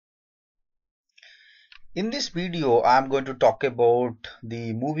In this video, I am going to talk about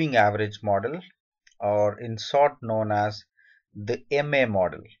the moving average model, or in short known as the MA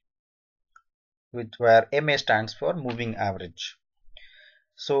model, where MA stands for moving average.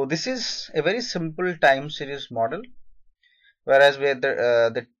 So this is a very simple time series model, whereas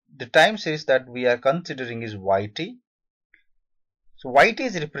the time series that we are considering is YT. So YT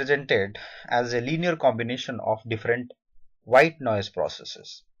is represented as a linear combination of different white noise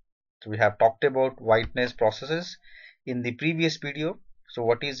processes. So we have talked about white noise processes in the previous video. So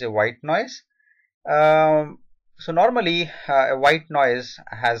what is a white noise? So normally a white noise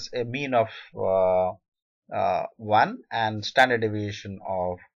has a mean of 1 and standard deviation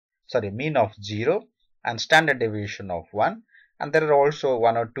of mean of 0 and standard deviation of 1, and there are also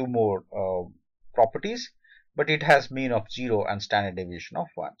one or two more properties, but it has mean of 0 and standard deviation of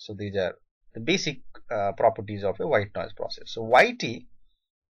 1. So these are the basic properties of a white noise process. So UT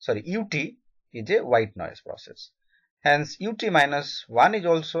is a white noise process. Hence UT minus 1 is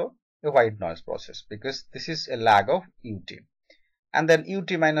also a white noise process because this is a lag of UT. And then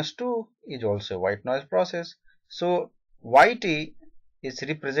UT minus 2 is also a white noise process. So YT is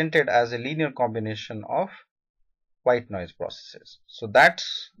represented as a linear combination of white noise processes. So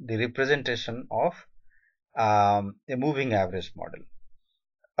that's the representation of a moving average model.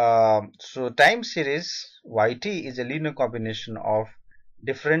 So time series YT is a linear combination of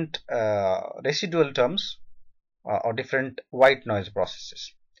different residual terms or different white noise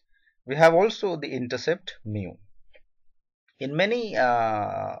processes. We have also the intercept mu. In many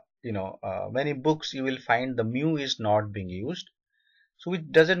many books you will find the mu is not being used, so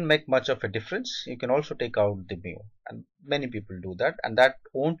it doesn't make much of a difference. You can also take out the mu, and many people do that, and that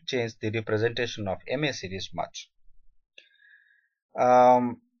won't change the representation of MA series much.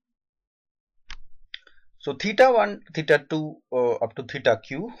 So theta 1, theta 2 up to theta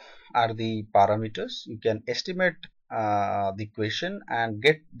q are the parameters. You can estimate the equation and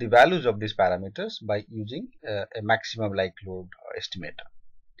get the values of these parameters by using a maximum likelihood estimator.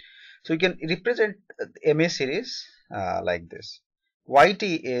 So you can represent the MA series like this. YT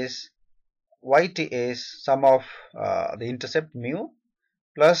is sum of the intercept mu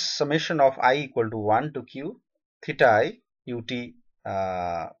plus summation of I equal to 1 to q theta I ut t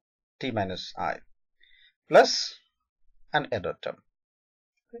minus I plus an error term.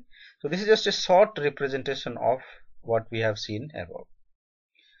 Okay. So this is just a short representation of what we have seen above.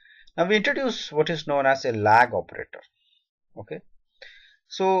 Now we introduce what is known as a lag operator. Okay.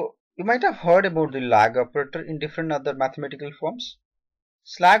 So you might have heard about the lag operator in different other mathematical forms.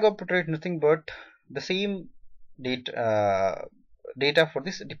 Lag operator is nothing but the same data for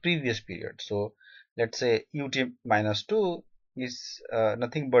the previous period. So let's say ut minus 2 is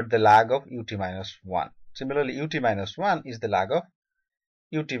nothing but the lag of ut minus 1. Similarly, ut minus 1 is the lag of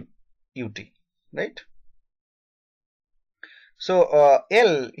ut, right? So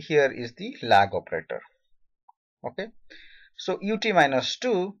L here is the lag operator. Okay. So ut minus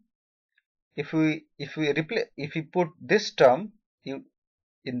 2, if we put this term in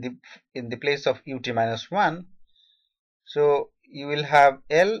the place of ut minus 1, so you will have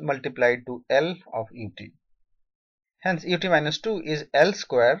L multiplied to L of ut. Hence ut minus 2 is L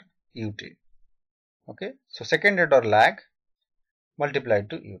square ut. Okay, so second order lag multiplied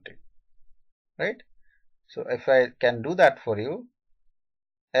to ut, right? So if I can do that for you,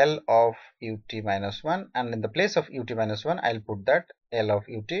 L of ut minus 1, and in the place of ut minus 1 I'll put that L of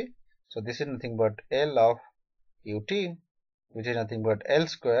ut. So this is nothing but L of ut, which is nothing but L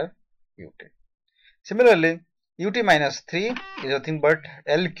square ut. Similarly, ut minus 3 is nothing but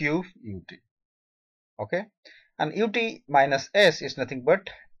L cube ut. Okay, and ut minus s is nothing but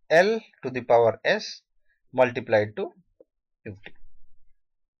L to the power s multiplied to ut.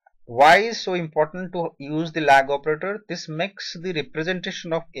 Why is so important to use the lag operator? This makes the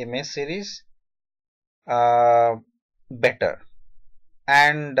representation of MA series better,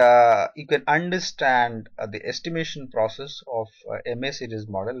 and you can understand the estimation process of MA series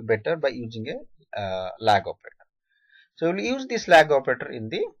model better by using a lag operator. So we'll use this lag operator in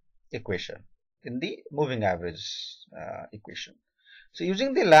the equation, in the moving average equation. So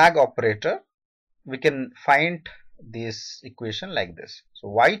using the lag operator, we can find this equation like this.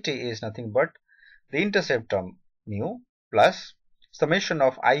 So YT is nothing but the intercept term mu plus summation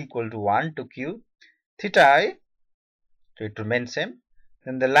of I equal to 1 to q theta I, so it remains same,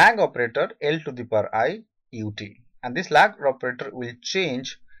 then the lag operator L to the power I ut, and this lag operator will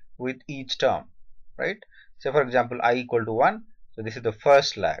change with each term, right? So for example, I equal to 1, so this is the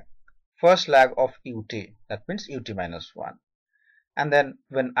first lag of ut, that means ut minus 1, and then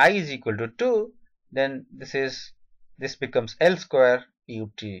when I is equal to 2, then this becomes L square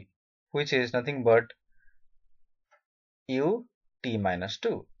ut, which is nothing but u t minus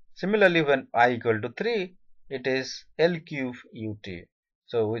 2. Similarly, when I equal to 3, it is L cube ut.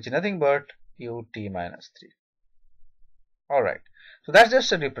 So which is nothing but ut minus 3. Alright, so that's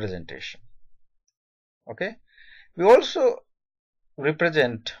just a representation. Okay, we also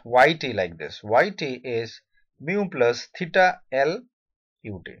represent yt like this. Yt is mu plus theta L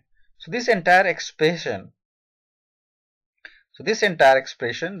ut. So this entire expression,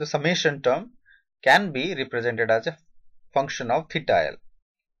 the summation term, can be represented as a function of theta L.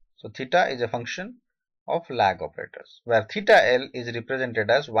 So theta is a function of lag operators, where theta L is represented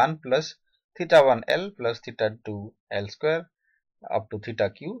as 1 plus theta 1 L plus theta 2 L square up to theta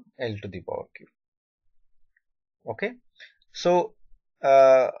q L to the power q. Okay, so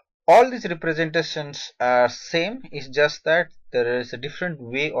all these representations are same, it's just that there is a different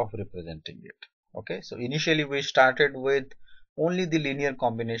way of representing it. Okay, so initially we started with only the linear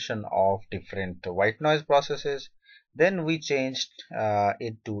combination of different white noise processes, then we changed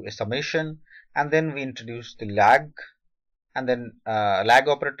it to a summation, and then we introduced the lag, and then lag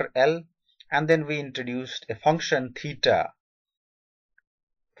operator L, and then we introduced a function theta,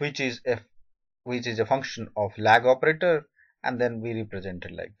 which is a function of lag operator, and then we represent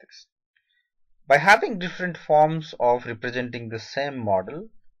it like this. By having different forms of representing the same model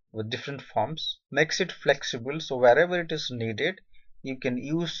with different forms makes it flexible, so wherever it is needed you can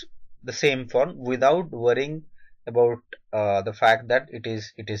use the same form without worrying about the fact that it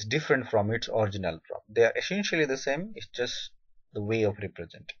is different from its original form. They are essentially the same, it's just the way of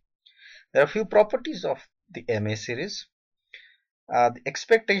representing. There are a few properties of the MA series. The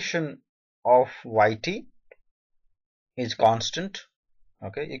expectation of yt is constant.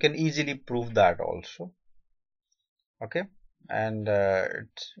 Okay, you can easily prove that also. Okay, and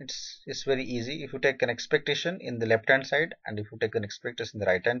it's very easy. If you take an expectation in the left hand side and if you take an expectation in the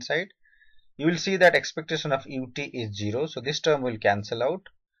right hand side, you will see that expectation of ut is 0, so this term will cancel out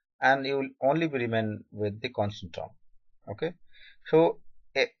and you will only remain with the constant term. Okay, so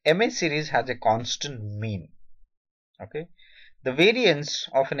a MA series has a constant mean. Okay, the variance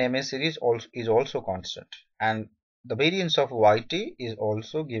of an MA series is also constant, and the variance of yt is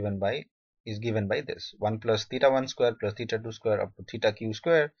also given by this 1 plus theta 1 square plus theta 2 square up to theta q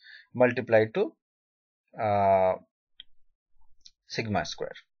square multiplied to sigma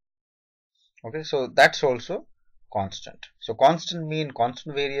square. Okay, so that's also constant. So constant mean,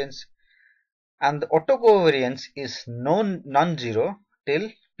 constant variance, and the autocovariance is non-zero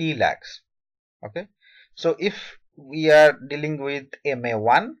till t lags. Okay, so if we are dealing with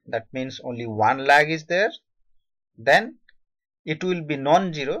MA1, that means only one lag is there, then it will be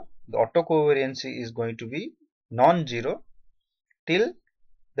non-zero. The autocovariance is going to be non-zero till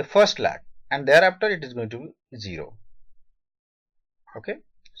the first lag, and thereafter it is going to be 0. Okay,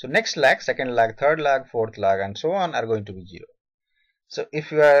 so next lag, second lag, third lag, fourth lag, and so on are going to be 0. So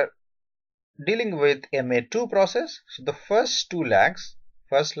if you are dealing with MA2 process, so the first two lags,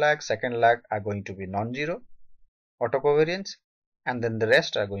 first lag, second lag, are going to be non-zero autocovariance, and then the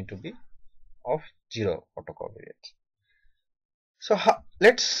rest are going to be of 0 autocovariance. So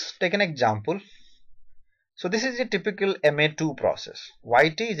let's take an example. So this is a typical MA2 process.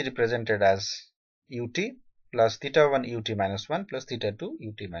 Yt is represented as ut plus theta 1 ut minus 1 plus theta 2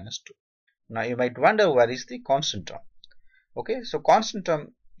 ut minus 2. Now you might wonder where is the constant term. Okay, so constant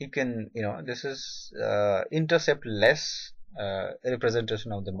term, you can, this is intercept less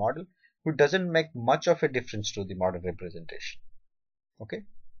representation of the model, which doesn't make much of a difference to the model representation. Okay.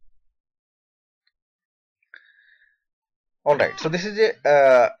 Alright, so this is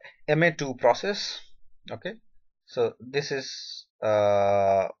a MA2 process. Okay, so this is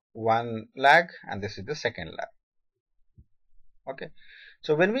one lag and this is the second lag. Okay,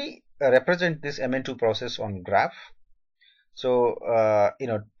 so when we represent this MA2 process on graph, so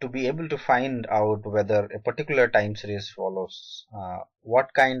to be able to find out whether a particular time series follows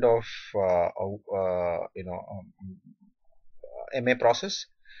what kind of MA process,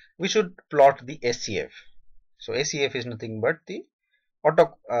 we should plot the ACF. So ACF is nothing but the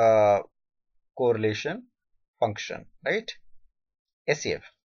auto correlation function, right? ACF.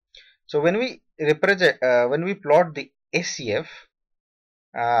 So when we represent, when we plot the ACF,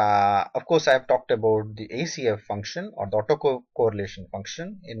 of course I have talked about the ACF function or the auto correlation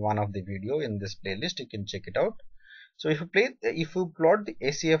function in one of the video in this playlist. You can check it out. So if you plot the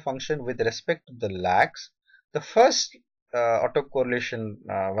ACF function with respect to the lags, the first autocorrelation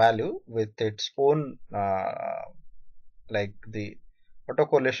value with its own like the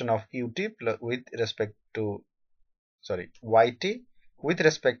autocorrelation of ut with respect to yt with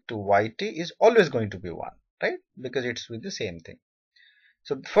respect to yt is always going to be 1, right? Because it's with the same thing.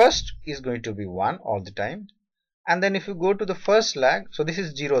 So first is going to be 1 all the time, And then if you go to the first lag, so this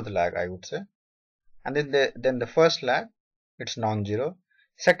is zeroth lag, I would say, and then the first lag, it's non-zero.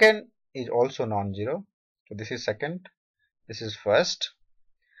 Second is also non-zero, so this is second, this is first,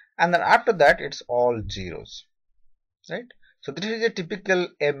 and then after that it's all zeros, right? So this is a typical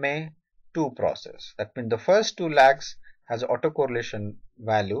MA2 process. That means the first two lags has autocorrelation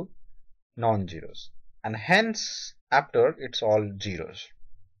value non-zeros, and hence after it's all zeros,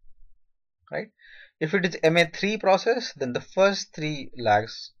 right? If it is MA3 process, then the first three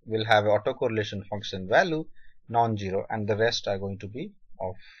lags will have autocorrelation function value non-zero, and the rest are going to be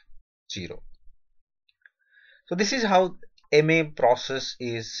of 0. So this is how MA process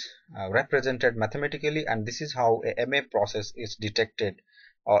is represented mathematically, and this is how a MA process is detected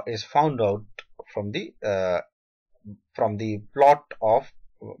or is found out from the plot of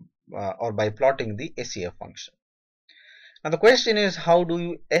or by plotting the SEF function. Now the question is, how do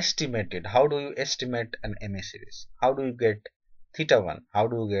you estimate it? How do you estimate an MA series? How do you get theta 1? How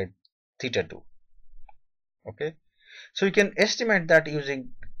do you get theta 2? Okay, so you can estimate that using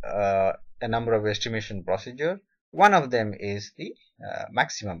a number of estimation procedure. One of them is the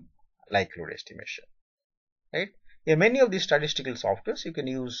maximum likelihood estimation, right? In many of these statistical softwares, you can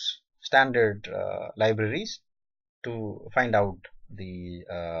use standard libraries to find out the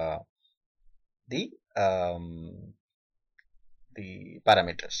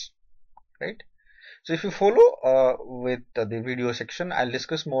parameters, right? So if you follow with the video section, I'll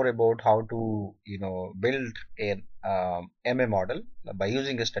discuss more about how to build an MA model by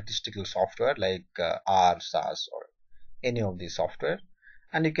using a statistical software like R SAS or any of these software,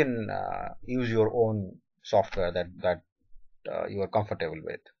 and you can use your own software that you are comfortable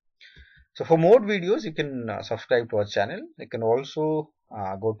with. So for more videos, you can subscribe to our channel. You can also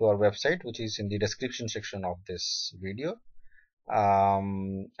go to our website, which is in the description section of this video,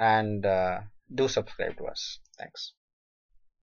 and do subscribe to us. Thanks.